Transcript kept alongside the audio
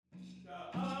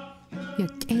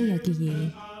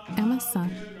Yak'eyagiye, Emasa,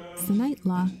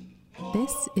 Sanaitla.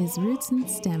 This is Roots and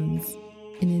Stems,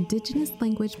 an Indigenous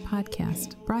language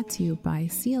podcast brought to you by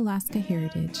Sealaska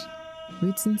Heritage.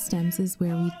 Roots and Stems is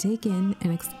where we dig in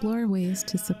and explore ways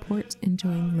to support and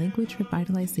join language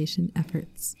revitalization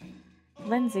efforts.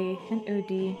 Lindsay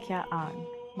Hinudi Kia'an.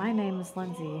 My name is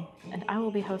Lindsay, and I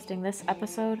will be hosting this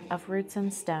episode of Roots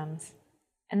and Stems.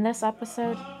 In this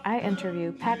episode, I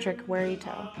interview Patrick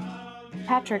Warito.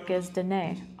 Patrick is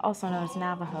Dene, also known as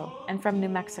Navajo, and from New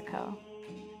Mexico.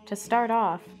 To start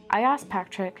off, I asked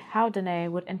Patrick how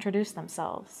Dene would introduce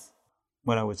themselves.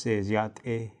 What I would say is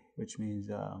Yat-e, which means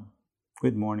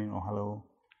good morning or hello.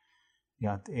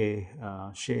 Yat-e,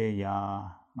 She-ya.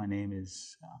 My name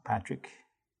is Patrick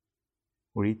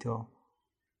Warito.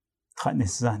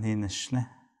 That's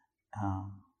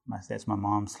my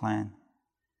mom's clan.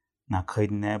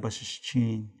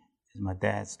 Is my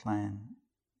dad's clan.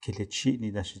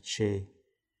 Kilichitni Dashiche,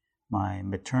 my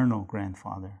maternal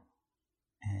grandfather.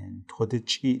 And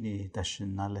Todichitni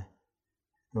Dashinale.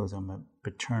 Those are my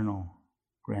paternal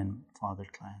grandfather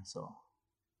clan. So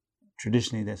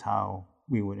traditionally, that's how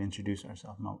we would introduce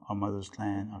ourselves. Our mother's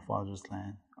clan, our father's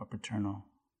clan, our paternal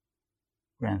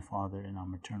grandfather, and our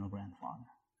maternal grandfather.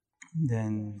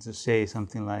 Then to say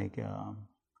something like,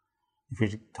 if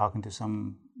you're talking to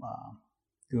some,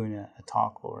 doing a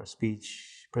talk or a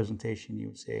speech presentation, you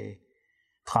would say,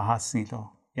 Tahasnilo,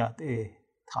 Yat-e,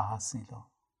 Tahasnilo.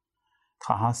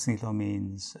 Tahasnilo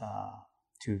means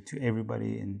to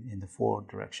everybody in the four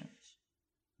directions,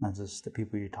 not just the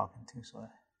people you're talking to, so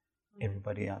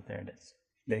everybody out there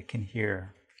that can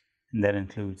hear, and that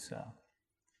includes,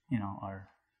 our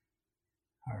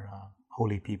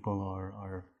holy people or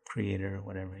our creator or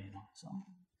whatever, So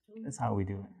that's how we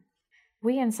do it.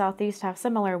 We in Southeast have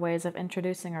similar ways of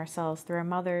introducing ourselves through our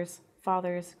mothers,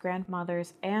 fathers,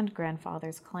 grandmothers, and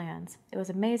grandfathers' clans. It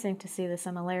was amazing to see the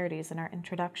similarities in our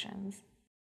introductions.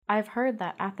 I've heard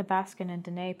that Athabaskan and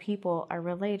Dene people are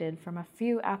related from a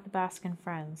few Athabaskan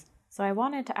friends, so I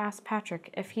wanted to ask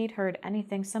Patrick if he'd heard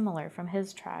anything similar from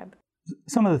his tribe.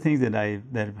 Some of the things that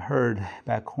I've heard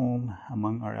back home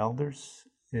among our elders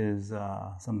is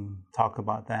some talk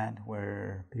about that,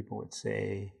 where people would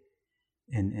say,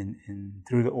 in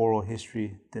through the oral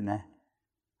history, Dene,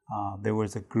 there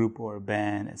was a group or a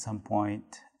band at some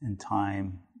point in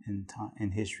time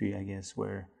in history, I guess,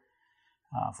 where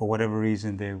for whatever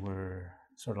reason they were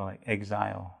sort of like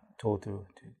exiled, told to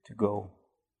go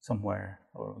somewhere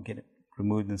or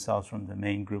remove themselves from the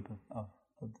main group of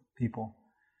people.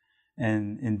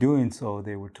 And in doing so,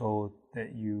 they were told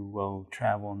that you will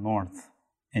travel north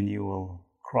and you will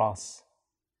cross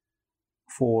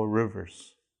 4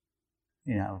 rivers.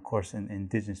 Of course, in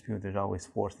indigenous people, there's always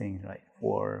 4 things, right?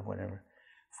 4 whatever.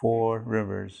 4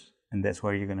 rivers, and that's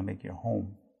where you're going to make your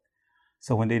home.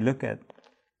 So when they look at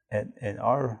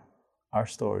our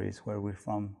stories, where we're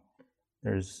from,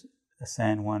 there's the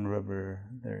San Juan River,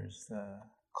 there's the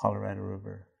Colorado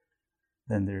River,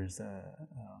 then there's the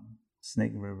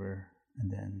Snake River,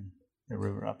 and then the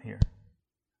river up here,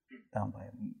 down by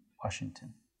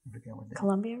Washington. I forget what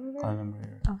Columbia River? Columbia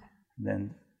River. Okay.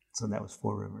 So that was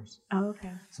 4 rivers. Oh,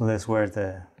 okay. So that's where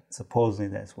supposedly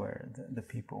that's where the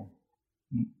people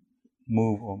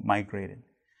move or migrated.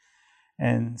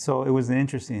 And so it was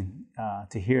interesting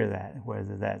to hear that,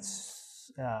 whether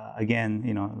that's, again,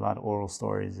 a lot of oral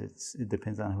stories, it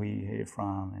depends on who you hear it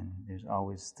from, and there's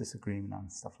always disagreement on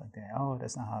stuff like that. Oh,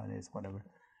 that's not how it is, whatever.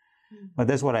 Mm-hmm. But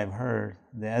that's what I've heard.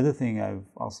 The other thing I've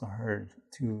also heard,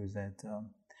 too, is that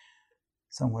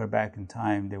somewhere back in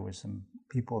time, there were some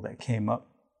people that came up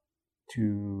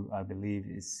to, I believe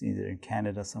it's either in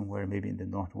Canada somewhere, maybe in the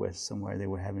Northwest somewhere, they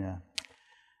were having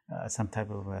some type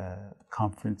of a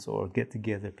conference or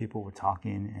get-together. People were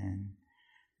talking, and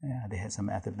they had some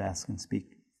Athabaskan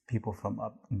people from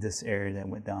up in this area that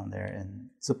went down there. And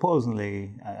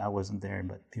supposedly, I wasn't there,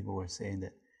 but people were saying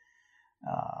that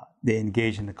they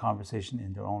engaged in the conversation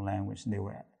in their own language, and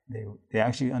they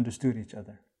actually understood each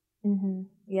other. Mm-hmm.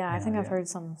 Yeah, I think I've heard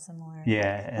something similar.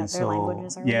 Yeah, and their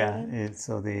languages are related.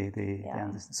 So they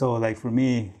understand. So like for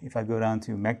me, if I go down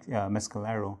to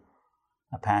Mescalero,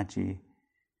 Apache,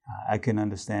 I can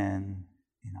understand,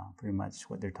 pretty much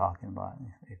what they're talking about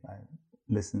if I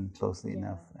listen closely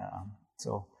enough.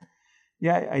 So,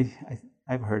 yeah,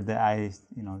 I've heard that.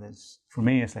 That's for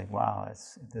me. It's like, wow,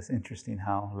 that's interesting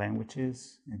how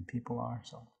languages and people are.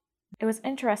 So. It was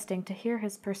interesting to hear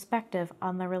his perspective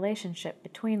on the relationship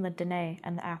between the Dene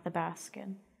and the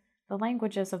Athabaskan. The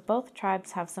languages of both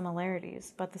tribes have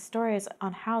similarities, but the stories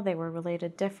on how they were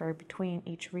related differ between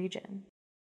each region.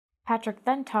 Patrick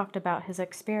then talked about his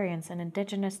experience in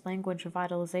indigenous language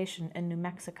revitalization in New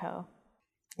Mexico.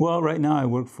 Well, right now I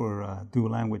work for Dual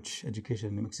Language Education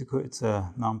in New Mexico. It's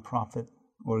a nonprofit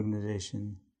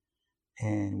organization,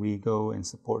 and we go and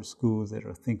support schools that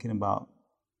are thinking about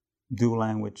dual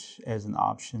language as an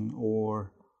option,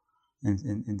 or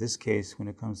in this case, when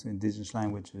it comes to indigenous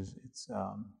languages, it's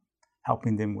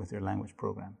helping them with their language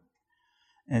program.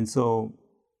 And so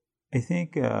I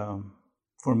think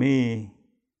for me,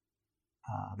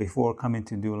 before coming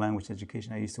to dual language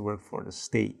education, I used to work for a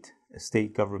state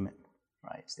government,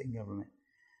 right? State government.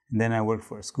 And then I worked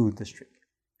for a school district.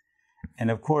 And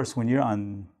of course, when you're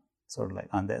on sort of like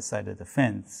on that side of the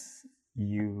fence,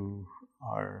 you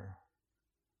are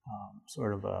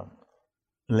sort of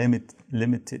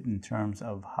limited in terms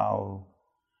of how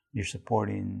you're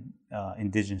supporting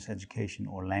indigenous education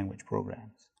or language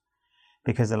programs,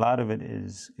 because a lot of it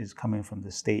is coming from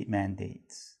the state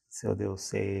mandates. So they'll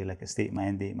say, like, a state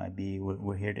mandate might be,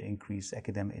 we're here to increase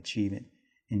academic achievement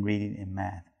in reading and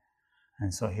math,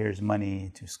 and so here's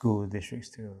money to school districts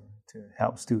to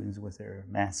help students with their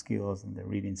math skills and their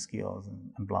reading skills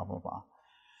and blah blah blah.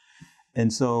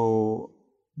 And so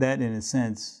that, in a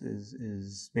sense,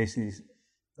 is basically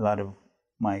a lot of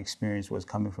my experience was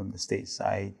coming from the state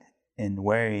side and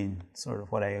wearing sort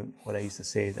of what I used to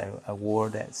say is I wore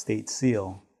that state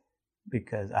seal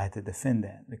because I had to defend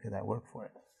that because I worked for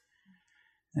it.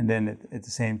 And then at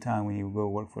the same time, when you go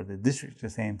work for the district, the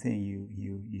same thing. You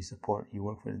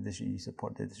work for the district, you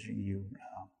support the district,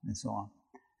 and so on,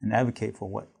 and advocate for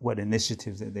what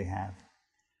initiatives that they have.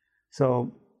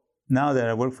 So now that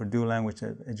I work for Dual Language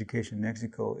Education in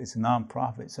Mexico, it's a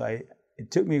nonprofit. So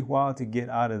it took me a while to get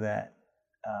out of that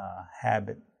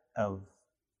habit of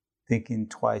thinking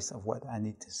twice of what I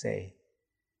need to say.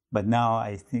 But now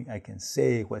I think I can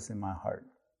say what's in my heart.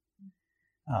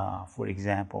 For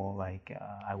example, like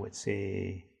I would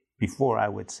say, before I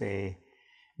would say,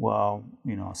 well,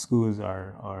 schools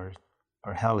are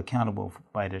held accountable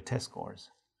by their test scores.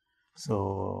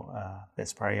 So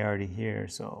that's priority here.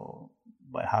 So,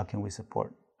 but how can we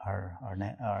support our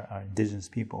indigenous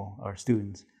people, our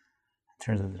students, in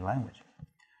terms of their language?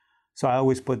 So I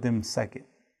always put them second,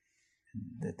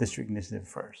 the district initiative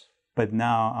first. But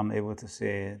now I'm able to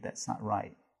say that's not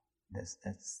right. That's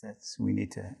we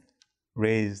need to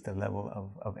raise the level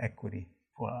of equity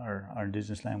for our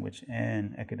indigenous language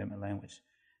and academic language,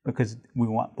 because we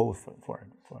want both for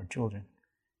our children.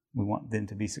 We want them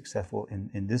to be successful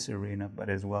in this arena, but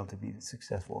as well to be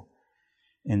successful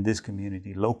in this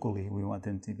community. Locally, we want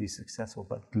them to be successful,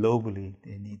 but globally,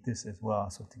 they need this as well.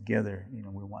 So together, we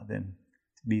want them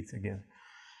to be together.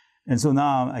 And so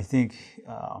now I think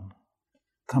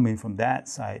coming from that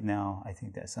side now, I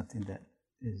think that's something that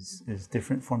is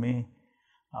different for me.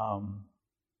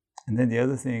 And then the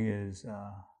other thing is,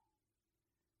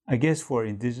 I guess for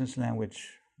indigenous language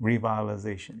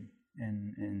revitalization,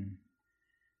 and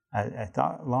I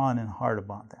thought long and hard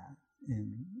about that.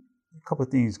 And a couple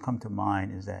of things come to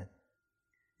mind is that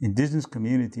indigenous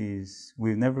communities,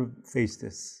 we've never faced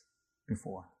this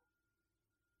before.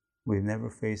 We've never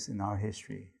faced in our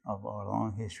history, of our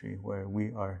long history, where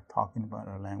we are talking about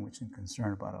our language and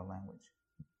concerned about our language.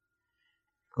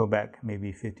 Go back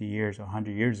maybe 50 years or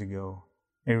 100 years ago,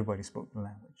 everybody spoke the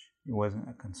language. It wasn't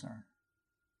a concern.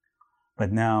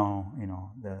 But now,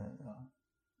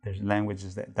 there's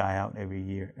languages that die out every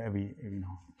year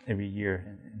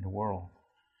in the world.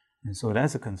 And so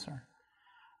that's a concern.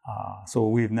 So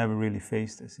we've never really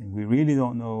faced this, and we really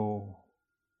don't know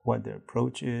what the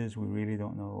approach is. We really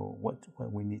don't know what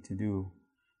we need to do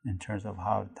in terms of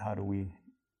how do we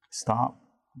stop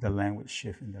the language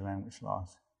shift and the language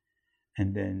loss,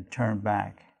 and then turn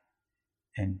back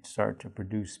and start to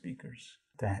produce speakers,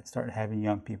 to start having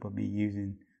young people be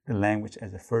using the language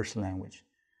as a first language,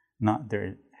 not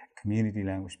their community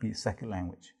language be a second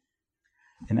language.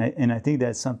 And I think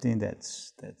that's something that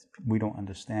we don't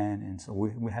understand, and so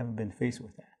we haven't been faced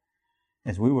with that.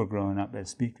 As we were growing up as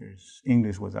speakers,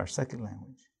 English was our second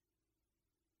language,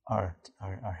 our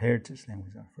heritage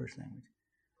language, our first language.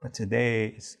 But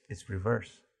today it's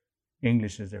reverse.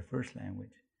 English is their first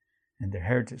language, and their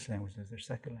heritage language is their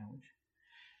second language.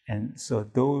 And so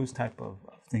those type of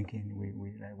thinking,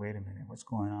 we like, wait a minute, what's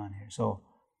going on here? So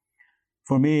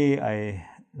for me, a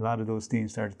lot of those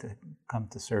things started to come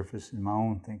to surface in my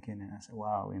own thinking, and I said,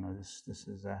 wow, this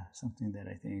is something that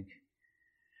I think,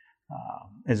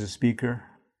 as a speaker,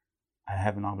 I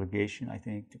have an obligation, I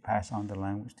think, to pass on the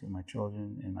language to my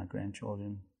children and my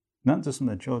grandchildren. Not just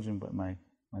my children, but my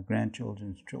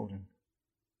grandchildren's children.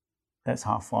 That's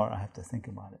how far I have to think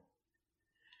about it.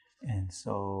 And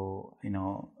so,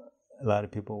 a lot of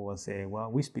people will say,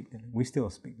 well, we still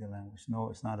speak the language. No,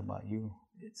 it's not about you.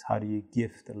 It's how do you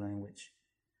gift the language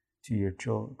to your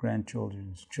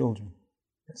grandchildren's children.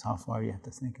 That's how far you have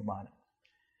to think about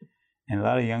it. And a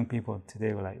lot of young people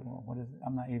today were like, well, what is it?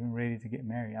 I'm not even ready to get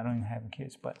married. I don't even have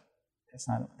kids, but that's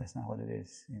not what it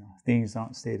is. Things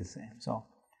don't stay the same. So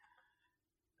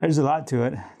there's a lot to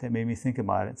it that made me think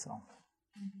about it. So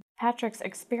Patrick's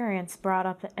experience brought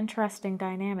up an interesting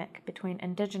dynamic between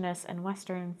Indigenous and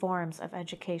Western forms of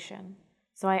education.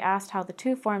 So I asked how the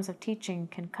two forms of teaching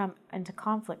can come into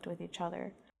conflict with each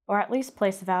other, or at least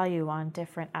place value on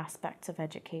different aspects of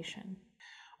education.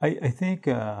 I think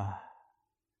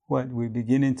what we're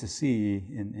beginning to see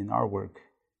in our work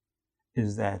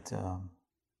is that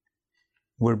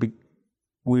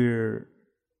we're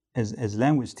as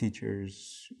language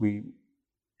teachers, we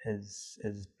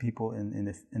as people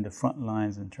in the front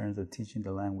lines in terms of teaching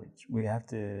the language, we have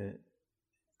to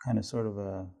kind of sort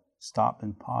of stop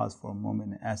and pause for a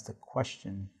moment and ask the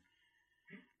question: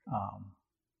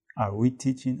 are we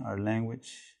teaching our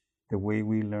language the way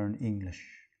we learn English?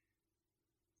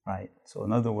 Right. So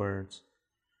in other words,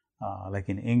 like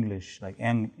in English,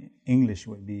 English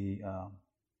would be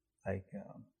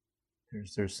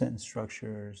there's sentence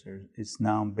structures. It's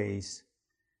noun based.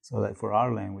 So like for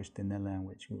our language, the Diné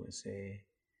language, we would say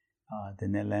the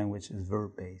Diné language is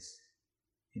verb based.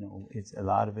 It's a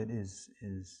lot of it is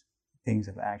things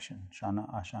of action. Shana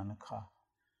ashana ka,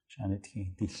 shana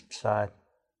ti dishad,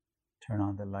 turn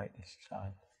on the light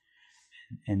dishad.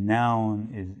 And noun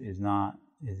is not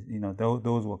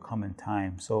those will come in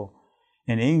time. So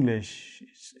in English,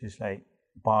 it's like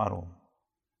bottle,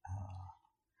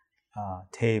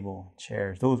 table,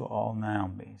 chairs. Those are all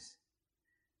noun based.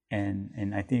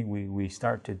 And I think we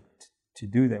start to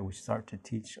do that. We start to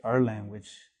teach our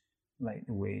language like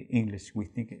the way we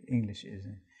think English is.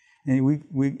 And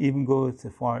we even go as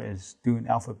far as doing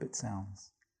alphabet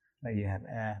sounds. Like you have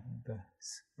b,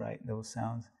 right? Those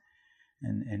sounds.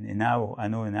 And in Navajo, I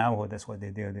know in Navajo, that's what they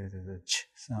do. There's a ch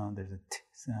sound, there's a t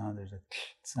sound, there's a k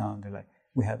sound. They're like,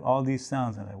 we have all these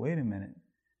sounds. I'm like, wait a minute.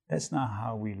 That's not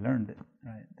how we learned it,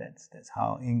 right? That's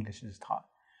how English is taught.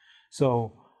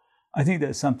 So I think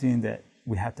that's something that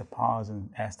we have to pause and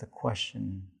ask the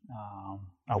question,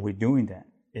 are we doing that?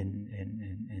 And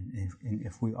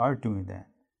if we are doing that,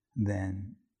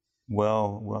 then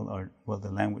will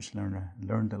the language learner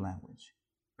learn the language?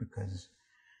 Because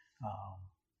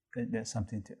that's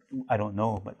something I don't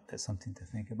know, but that's something to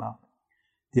think about.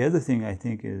 The other thing I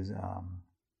think is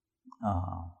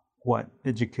what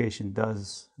education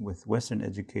does with Western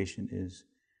education is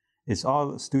it's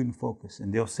all student focused,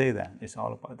 and they'll say that it's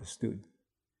all about the student,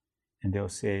 and they'll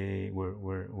say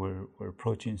we're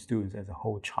approaching students as a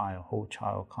whole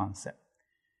child concept.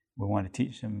 We want to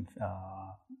teach them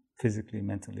physically,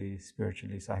 mentally,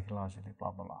 spiritually, psychologically,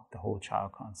 blah blah blah, the whole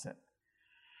child concept,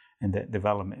 and that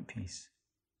development piece.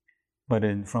 But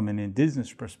from an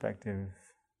indigenous perspective,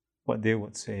 what they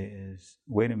would say is,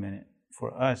 wait a minute,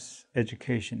 for us,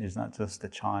 education is not just the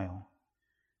child.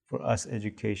 For us,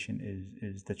 education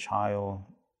is the child,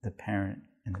 the parent,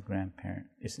 and the grandparent.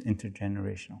 It's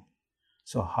intergenerational.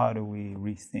 So how do we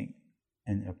rethink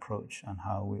and approach on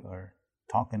how we are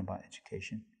talking about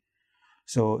education?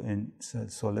 So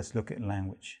let's look at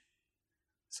language.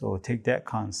 So take that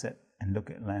concept and look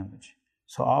at language.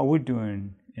 So all we're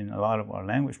doing in a lot of our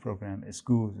language program at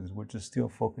schools is we're just still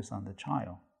focused on the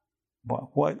child.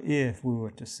 But what if we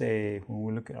were to say, when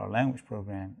we look at our language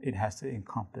program, it has to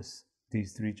encompass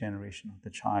these three generations: the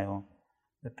child,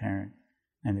 the parent,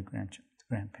 and the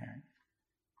grandparent.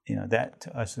 That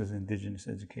to us is indigenous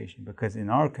education, because in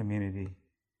our community,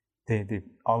 they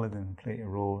all of them play a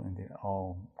role, and they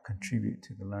all contribute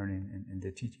to the learning and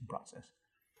the teaching process.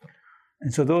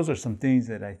 And so those are some things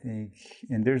that I think,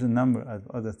 and there's a number of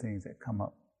other things that come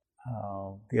up.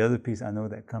 The other piece I know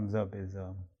that comes up is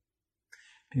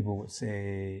people would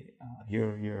say,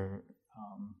 you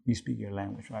speak your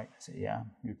language, right? I say, yeah.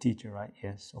 You're a teacher, right?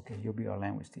 Yes. Okay, you'll be our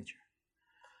language teacher.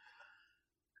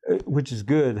 Which is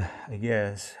good, I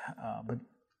guess. But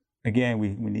again, we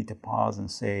need to pause and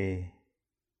say,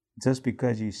 just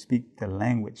because you speak the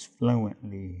language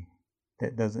fluently,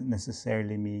 that doesn't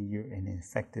necessarily mean you're an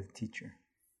effective teacher,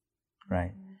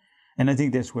 right? And I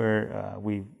think that's where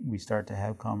we start to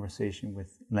have conversation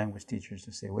with language teachers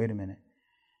to say, wait a minute,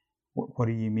 what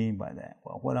do you mean by that?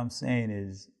 Well, what I'm saying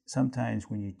is sometimes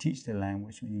when you teach the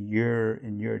language, when you're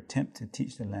in your attempt to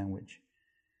teach the language,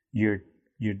 you're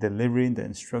delivering the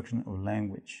instruction of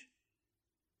language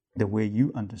the way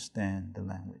you understand the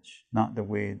language, not the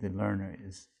way the learner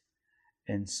is.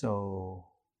 And so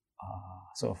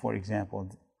for example,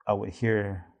 I would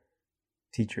hear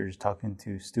teachers talking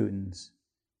to students,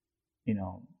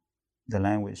 the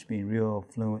language being real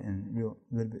fluent and a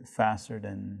little bit faster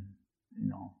than,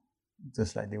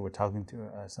 just like they were talking to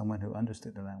someone who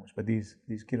understood the language. But these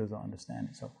kiddos don't understand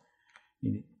it. So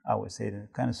I would say to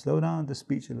kind of slow down the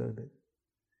speech a little bit,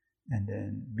 and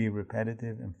then be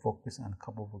repetitive and focus on a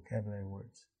couple of vocabulary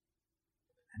words.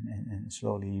 And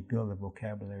slowly you build the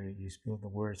vocabulary, you build the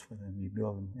words for them, you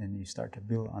build them, and you start to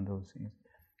build on those things,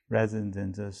 rather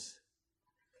than just,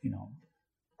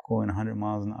 going 100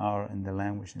 miles an hour in the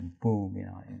language and boom,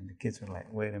 and the kids are like,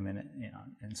 wait a minute,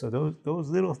 And so those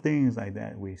little things like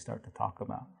that we start to talk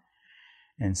about,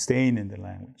 and staying in the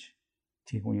language.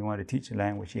 When you want to teach a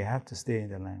language, you have to stay in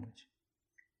the language.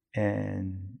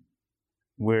 And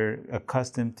we're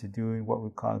accustomed to doing what we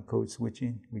call code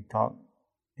switching. We talk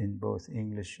in both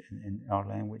English and in our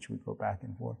language, we go back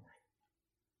and forth.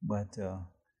 But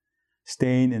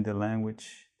staying in the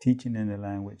language, teaching in the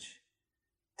language,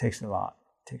 takes a lot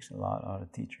out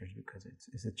of teachers, because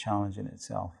it's a challenge in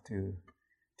itself to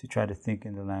try to think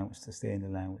in the language, to stay in the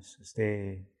language,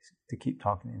 to keep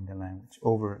talking in the language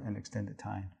over an extended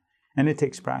time. And it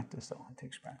takes practice, though. It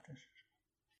takes practice.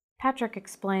 Patrick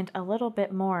explained a little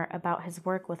bit more about his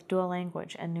work with dual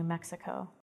language in New Mexico.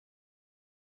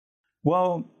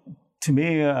 Well, to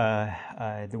me,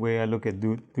 the way I look at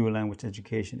dual language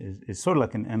education is sort of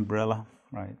like an umbrella,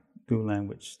 right? Dual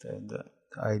language, the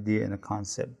idea and the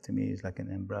concept to me is like an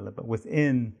umbrella. But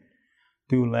within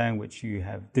dual language, you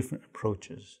have different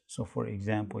approaches. So for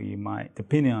example, you might,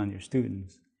 depending on your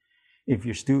students, if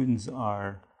your students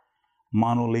are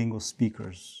monolingual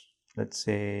speakers, let's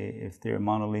say if they're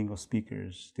monolingual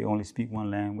speakers, they only speak one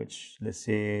language, let's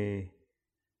say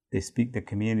they speak the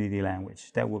community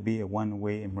language, that will be a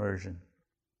one-way immersion,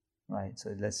 right?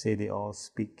 So let's say they all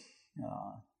speak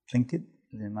Tlingit,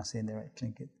 am I saying that right,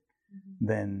 Tlingit? Mm-hmm.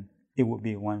 Then it would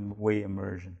be a one-way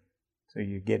immersion. So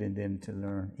you're getting them to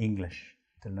learn English,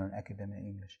 to learn academic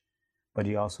English, but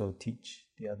you also teach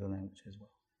the other language as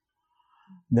well.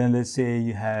 Then let's say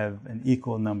you have an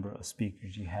equal number of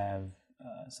speakers. You have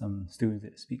some students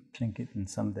that speak Tlingit and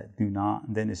some that do not,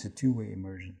 and then it's a two-way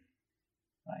immersion,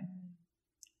 right?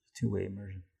 Two-way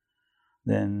immersion.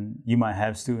 Then you might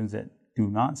have students that do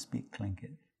not speak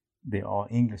Tlingit. They're all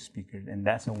English speakers, and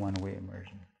that's a one-way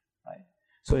immersion, right?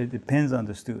 So it depends on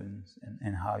the students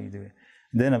and how you do it.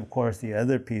 And then, of course, the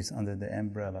other piece under the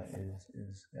umbrella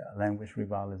is language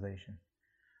revitalization.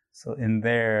 So in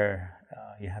there,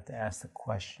 you have to ask the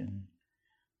question,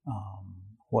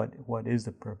 what is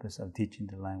the purpose of teaching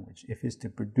the language? If it's to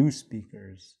produce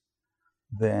speakers,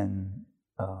 then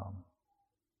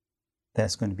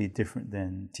that's going to be different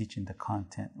than teaching the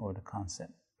content or the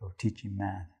concept or teaching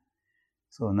math.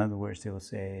 So in other words, they will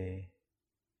say,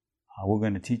 we're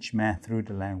going to teach math through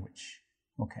the language.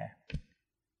 Okay.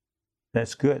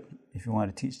 That's good. If you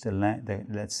want to teach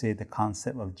let's say the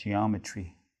concept of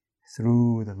geometry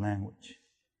through the language.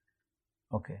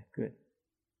 Okay, good.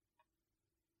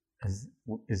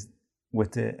 Is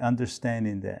with the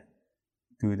understanding that,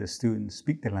 do the students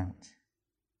speak the language?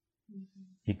 Mm-hmm.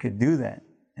 You could do that.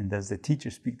 And does the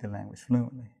teacher speak the language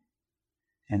fluently?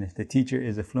 And if the teacher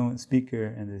is a fluent speaker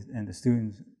and the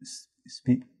students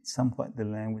speak somewhat the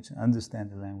language and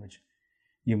understand the language,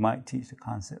 you might teach the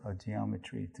concept of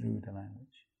geometry through the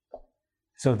language.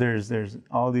 So there's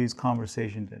all these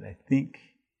conversations that I think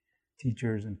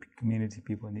teachers and community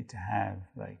people need to have,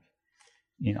 like,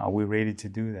 are we ready to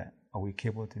do that? Are we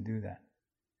capable to do that?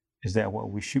 Is that what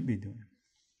we should be doing?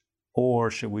 Or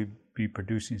should we be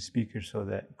producing speakers so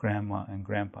that grandma and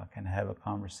grandpa can have a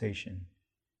conversation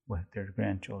with their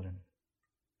grandchildren?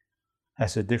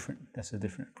 That's a different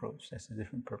approach. That's a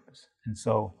different purpose. And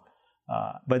so,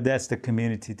 but that's the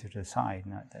community to decide.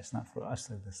 That's not for us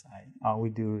to decide. All we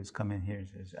do is come in here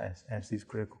and ask these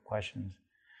critical questions,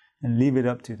 and leave it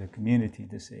up to the community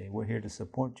to say, we're here to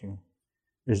support you.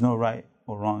 There's no right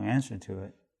or wrong answer to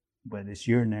it, but it's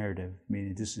your narrative,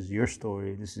 meaning this is your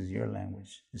story, this is your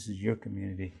language, this is your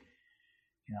community.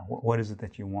 What is it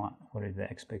that you want? What are the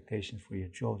expectations for your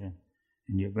children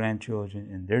and your grandchildren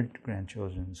and their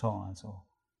grandchildren and so on? So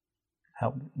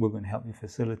we're going to help you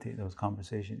facilitate those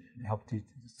conversations and help you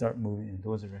start moving in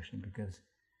those directions, because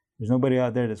there's nobody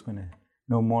out there that's going to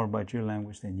know more about your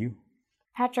language than you.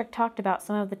 Patrick talked about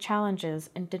some of the challenges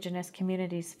Indigenous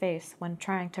communities face when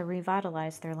trying to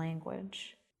revitalize their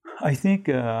language. I think,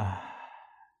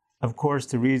 of course,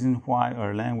 the reason why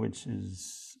our language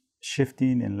is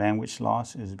shifting and language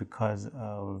loss is because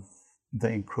of the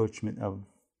encroachment of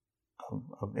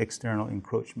external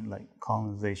encroachment, like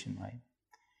colonization, right?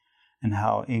 And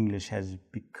how English has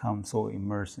become so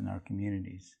immersed in our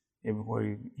communities.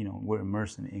 Everywhere, we're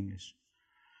immersed in English.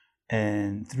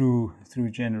 And through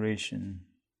generation,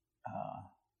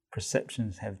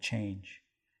 perceptions have changed.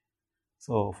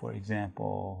 So, for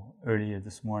example, earlier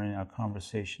this morning, our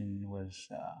conversation was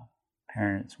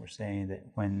parents were saying that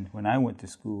when I went to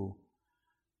school,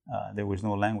 there was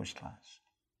no language class.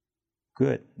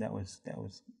 Good. That was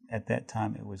at that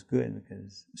time it was good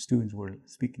because students were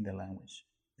speaking the language.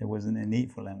 There wasn't a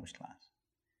need for language class.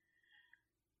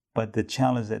 But the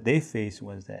challenge that they faced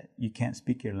was that you can't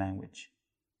speak your language.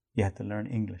 You have to learn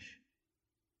English.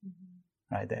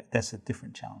 Mm-hmm. Right? That's a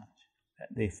different challenge that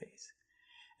they face.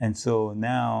 And so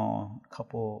now,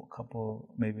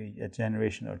 maybe a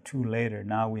generation or two later,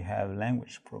 now we have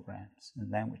language programs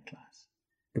and language class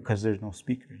because there's no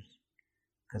speakers,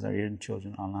 because our young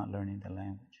children are not learning the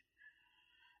language.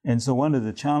 And so one of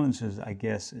the challenges, I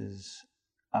guess, is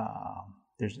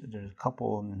there's a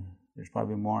couple, and there's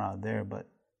probably more out there, but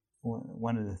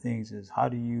one of the things is how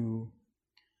do you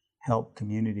help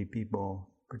community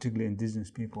people, particularly indigenous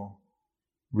people,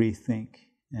 rethink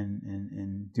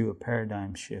and do a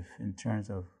paradigm shift in terms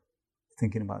of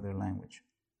thinking about their language,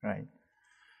 right?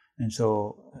 And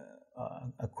so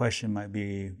a question might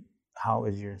be, how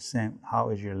is your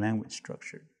language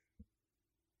structured?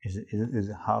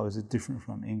 How is it different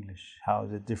from English? How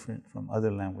is it different from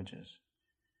other languages?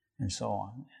 And so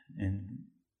on. And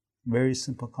very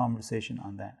simple conversation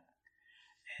on that.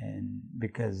 And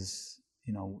because,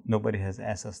 nobody has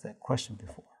asked us that question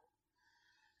before.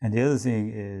 And the other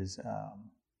thing is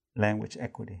language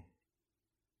equity.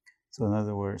 So in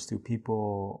other words, do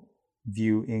people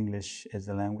view English as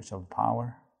a language of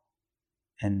power?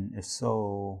 And if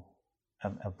so,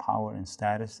 of power and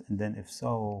status? And then if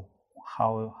so,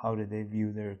 how do they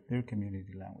view their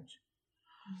community language?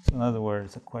 So in other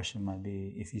words, the question might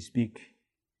be, if you speak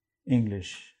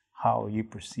English, how you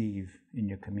perceive in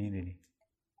your community?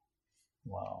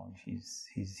 Well,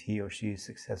 he or she is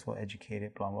successful,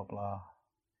 educated, blah, blah, blah.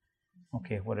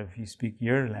 Okay, what if you speak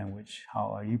your language?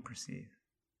 How are you perceived?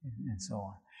 And so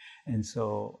on. And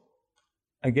so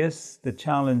I guess the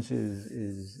challenge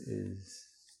is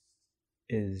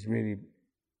really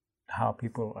how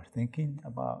people are thinking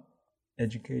about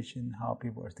education, how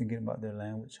people are thinking about their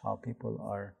language,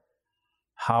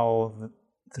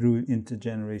 through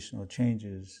intergenerational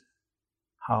changes,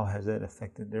 how has that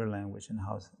affected their language and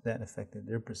how has that affected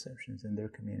their perceptions in their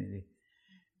community?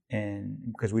 And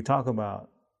because we talk about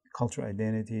cultural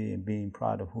identity and being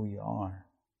proud of who you are,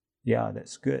 yeah,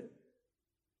 that's good.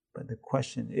 But the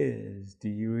question is, do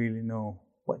you really know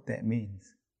what that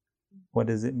means? What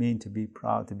does it mean to be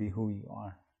proud to be who you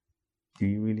are? Have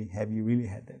you really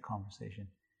had that conversation?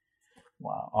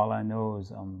 Wow, all I know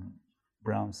is I'm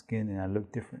brown skin and I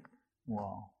look different.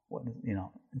 Wow,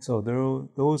 and so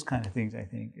those kind of things I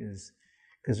think is,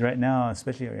 because right now,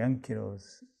 especially our young kiddos,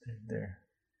 they're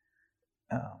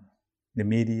the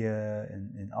media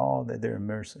and all that they're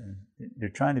immersed in, they're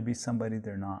trying to be somebody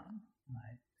they're not,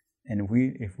 right? And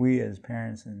if we as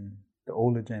parents and the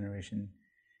older generation,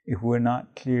 if we're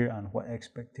not clear on what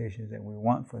expectations that we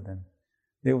want for them,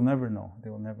 they will never know. They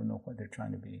will never know what they're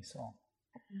trying to be. So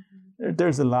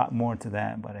there's a lot more to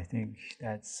that, but I think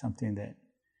that's something that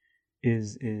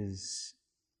is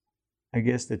I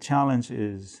guess the challenge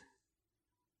is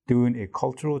doing a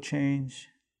cultural change.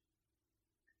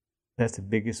 That's the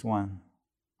biggest one,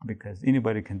 because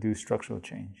anybody can do structural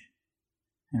change.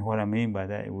 And what I mean by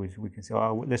that is we can say,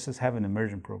 oh, let's just have an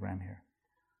immersion program here.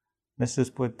 Let's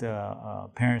just put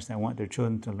parents that want their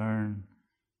children to learn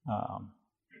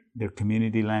their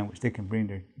community language. They can bring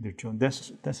their children.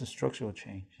 That's a structural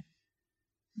change,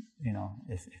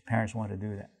 if parents want to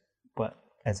do that. But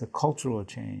as a cultural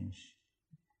change,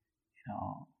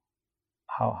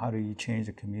 how do you change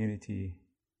the community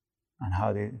on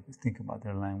how they think about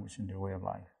their language and their way of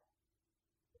life?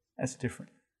 That's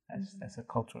different. That's a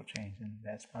cultural change, and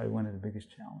that's probably one of the biggest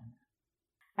challenges.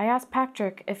 I asked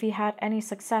Patrick if he had any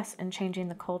success in changing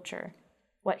the culture,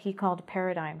 what he called a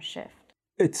paradigm shift.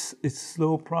 It's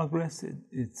slow progress.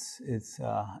 It's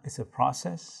a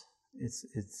process. It's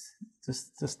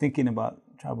just thinking about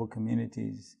tribal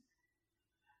communities.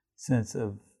 Since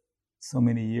of so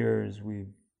many years,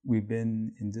 we've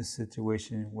been in this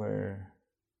situation where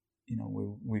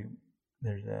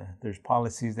there's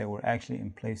policies that were actually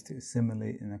in place to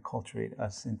assimilate and acculturate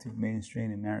us into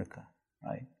mainstream America,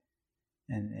 right?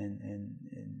 And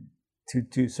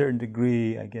to a certain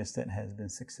degree, I guess that has been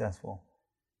successful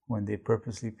when they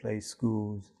purposely place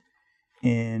schools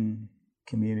in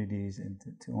communities and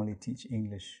to only teach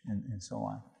English and so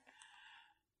on.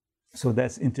 So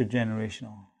that's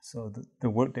intergenerational. So the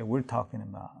work that we're talking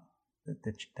about,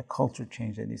 the culture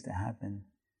change that needs to happen,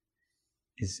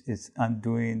 is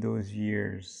undoing those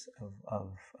years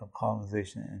of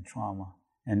colonization and trauma.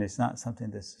 And it's not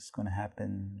something that's just going to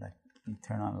happen like you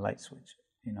turn on a light switch.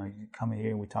 You know, you come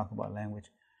here and we talk about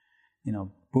language, you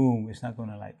know, boom, it's not going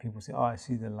to like people say, oh, I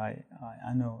see the light.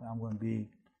 I know I'm going to be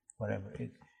whatever.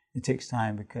 It takes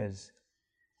time because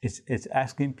it's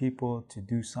asking people to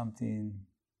do something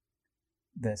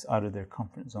that's out of their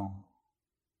comfort zone.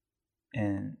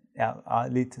 And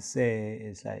oddly to say,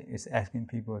 it's like it's asking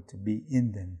people to be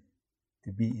in them,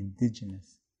 to be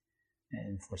indigenous.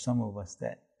 And for some of us,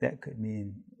 that could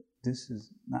mean this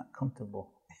is not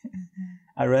comfortable.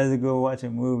 I'd rather go watch a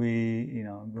movie, you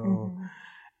know, go,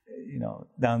 you know,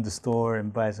 down the store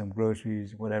and buy some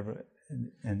groceries, whatever,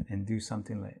 and do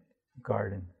something like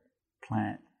garden,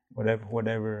 plant, whatever we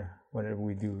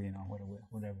do, you know,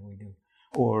 whatever we do,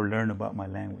 or learn about my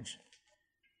language.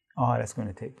 Oh, that's going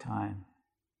to take time,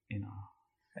 you know,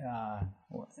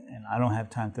 and I don't have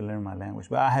time to learn my language,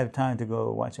 but I have time to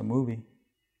go watch a movie,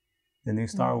 the new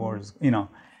Star Wars, you know.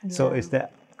 Yeah. So it's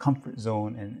that comfort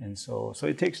zone, and so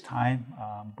it takes time,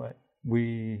 but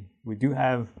we do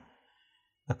have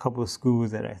a couple of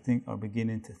schools that I think are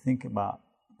beginning to think about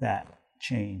that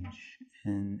change,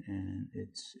 and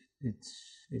it's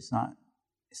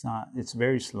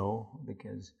very slow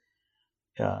because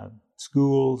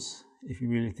schools, if you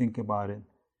really think about it,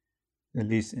 at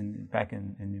least back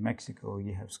in New Mexico,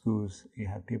 you have schools, you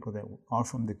have people that are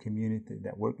from the community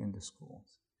that work in the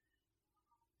schools,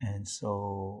 and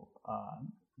so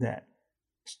that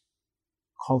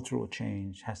cultural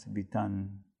change has to be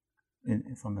done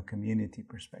from a community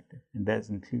perspective, and that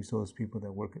includes those people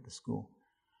that work at the school.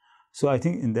 So I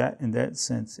think in that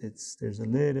sense, there's a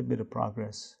little bit of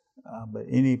progress, but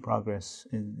any progress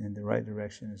in the right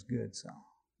direction is good. So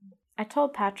I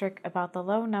told Patrick about the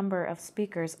low number of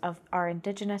speakers of our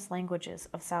indigenous languages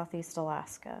of Southeast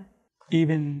Alaska.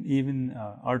 Even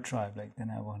our tribe, like the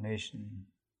Navajo Nation,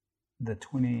 the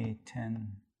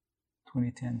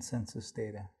 2010 census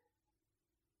data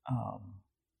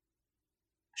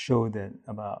showed that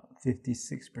about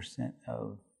 56%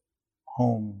 of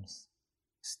homes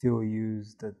still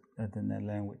use the Diné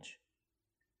language.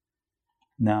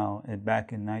 Now,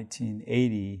 back in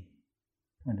 1980,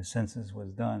 when the census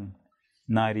was done,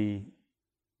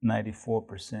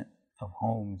 94% of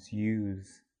homes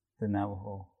use the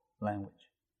Navajo language.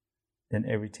 Then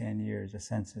every 10 years, a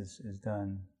census is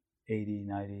done, 80,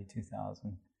 90,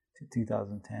 2000 to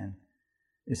 2010.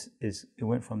 It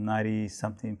went from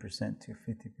 90-something% to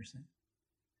 50%.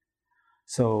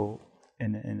 So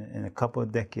in a couple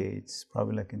of decades,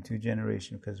 probably like in 2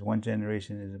 generations, because one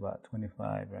generation is about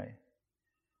 25, right?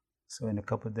 So in a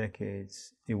couple of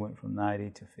decades, it went from 90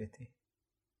 to 50.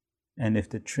 And if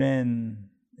the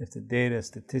data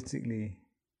statistically,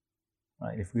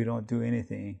 right, if we don't do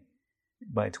anything,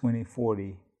 by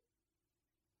 2040,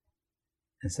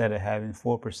 instead of having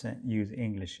 4% use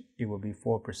English, it will be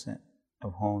 4%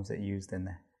 of homes that use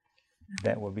Diné.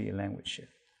 That will be a language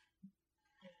shift.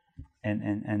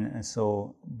 And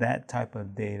so that type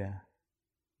of data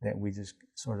that we just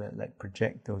sort of like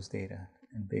project those data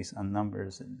and based on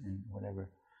numbers and whatever,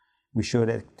 we show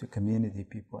that to community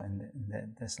people, and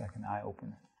that's like an eye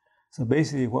opener. So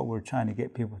basically what we're trying to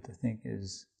get people to think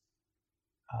is,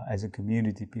 as a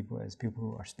community, as people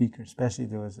who are speakers, especially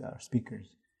those that are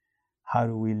speakers, how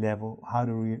do we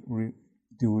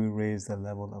raise the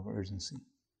level of urgency?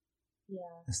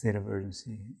 Yeah. The state of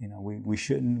urgency. You know, we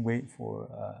shouldn't wait for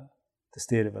the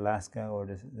state of Alaska or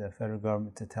the federal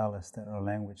government to tell us that our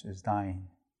language is dying.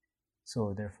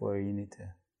 So therefore, you need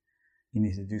to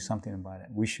do something about it.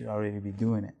 We should already be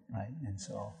doing it, right? And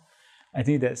so, I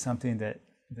think that's something that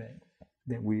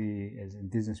we as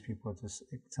indigenous people just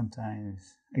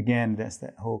sometimes, again, that's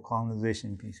that whole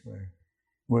colonization piece where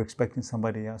we're expecting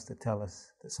somebody else to tell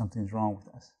us that something's wrong with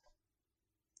us.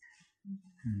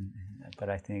 But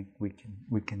I think we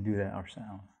can do that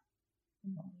ourselves.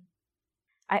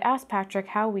 I asked Patrick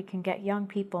how we can get young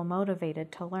people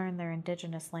motivated to learn their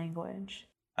indigenous language.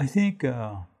 I think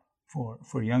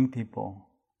for young people,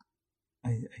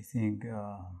 I think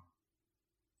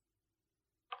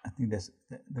that's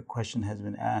the question has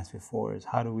been asked before, is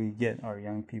how do we get our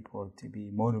young people to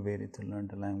be motivated to learn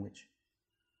the language?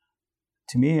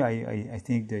 To me, I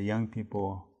think the young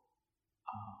people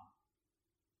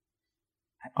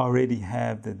already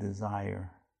have the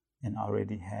desire and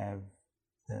already have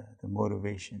the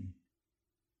motivation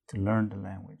to learn the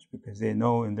language, because they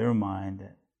know in their mind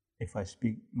that if I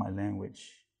speak my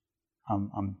language,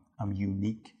 I'm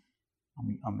unique.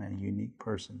 I'm a unique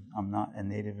person. I'm not a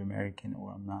Native American,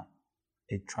 or I'm not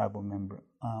a tribal member.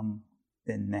 I'm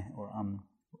Diné, or I'm,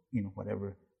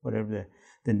 whatever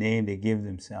the name they give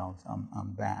themselves.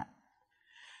 I'm that.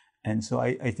 And so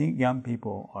I think young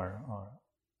people are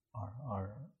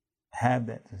have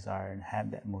that desire and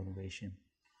have that motivation.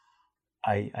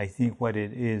 I think what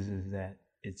it is that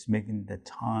it's making the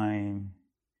time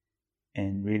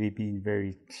and really being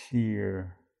very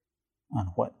clear on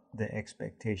what the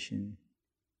expectation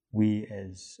we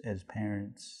as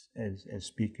parents, as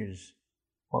speakers,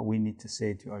 what we need to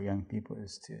say to our young people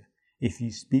is to, if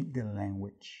you speak the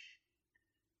language,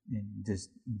 this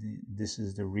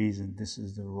is the reason, this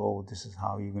is the role, this is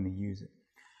how you're going to use it.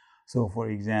 So, for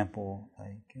example,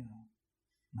 like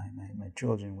my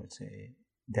children would say,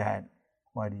 "Dad,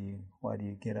 why do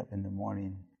you get up in the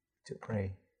morning to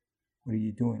pray? What are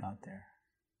you doing out there?"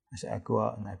 I said, "I go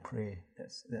out and I pray.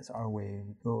 That's our way.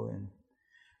 We go and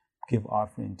give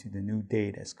offering to the new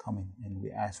day that's coming, and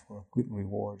we ask for good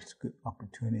rewards, good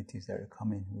opportunities that are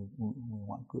coming. We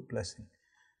want good blessing.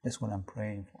 That's what I'm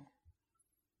praying for."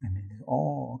 And they say,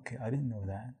 "Oh, okay, I didn't know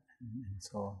that." And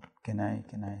so, can I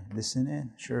listen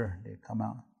in? Sure. They come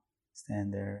out,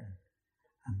 stand there,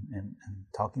 and I'm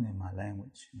talking in my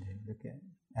language. And they look at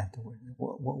afterward.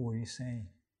 What were you saying?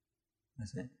 I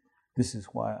said, "This is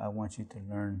why I want you to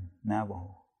learn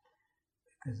Navajo,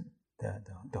 because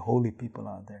the holy people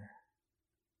out there,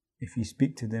 if you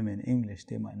speak to them in English,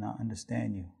 they might not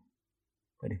understand you.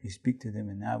 But if you speak to them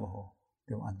in Navajo,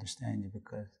 they'll understand you,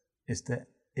 because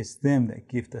it's them that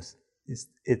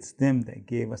it's them that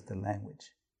gave us the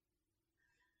language.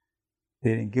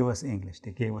 They didn't give us English,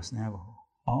 they gave us Navajo."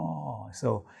 Oh,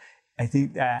 so I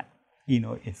think that,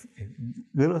 if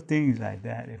little things like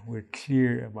that, if we're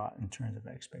clear about in terms of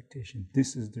expectation,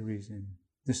 this is the reason,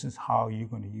 this is how you're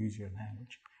going to use your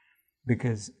language.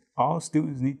 Because all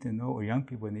students need to know, or young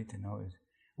people need to know, is,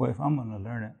 well, if I'm going to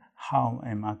learn it, how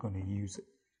am I going to use it?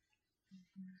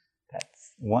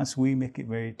 That's, once we make it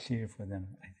very clear for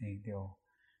them, I think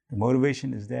the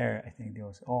motivation is there. I think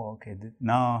they'll say, "Oh, okay,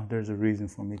 now there's a reason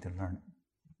for me to learn it."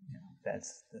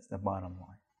 That's the bottom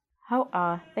line.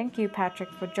 Hau'a, thank you,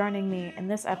 Patrick, for joining me in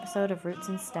this episode of Roots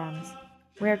and Stems.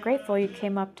 We are grateful you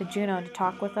came up to Juneau to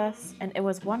talk with us, and it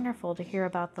was wonderful to hear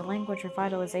about the language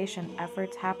revitalization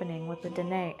efforts happening with the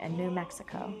Dene in New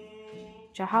Mexico.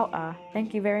 Jahau'a,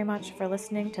 thank you very much for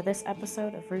listening to this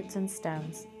episode of Roots and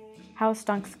Stems.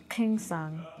 Haustanks King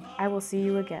Sung. I will see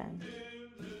you again.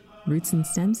 Roots and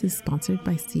Stems is sponsored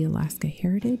by Sealaska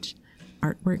Heritage.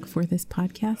 Artwork for this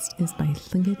podcast is by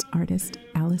Tlingit artist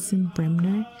Allison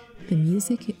Bremner. The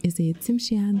music is a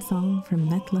Tsimshian song from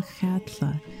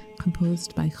Netlachatla,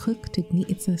 composed by Chuk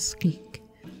Tugniitza Skrik.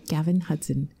 Gavin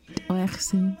Hudson,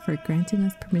 Oechsen, for granting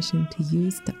us permission to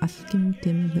use the Alkim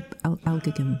Dim Lip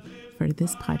Algagim for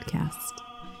this podcast.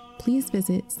 Please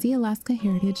visit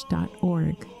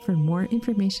sealaskaheritage.org for more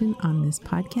information on this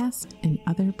podcast and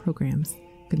other programs.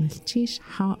 Gulchish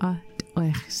Ha'a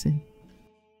Oechsen.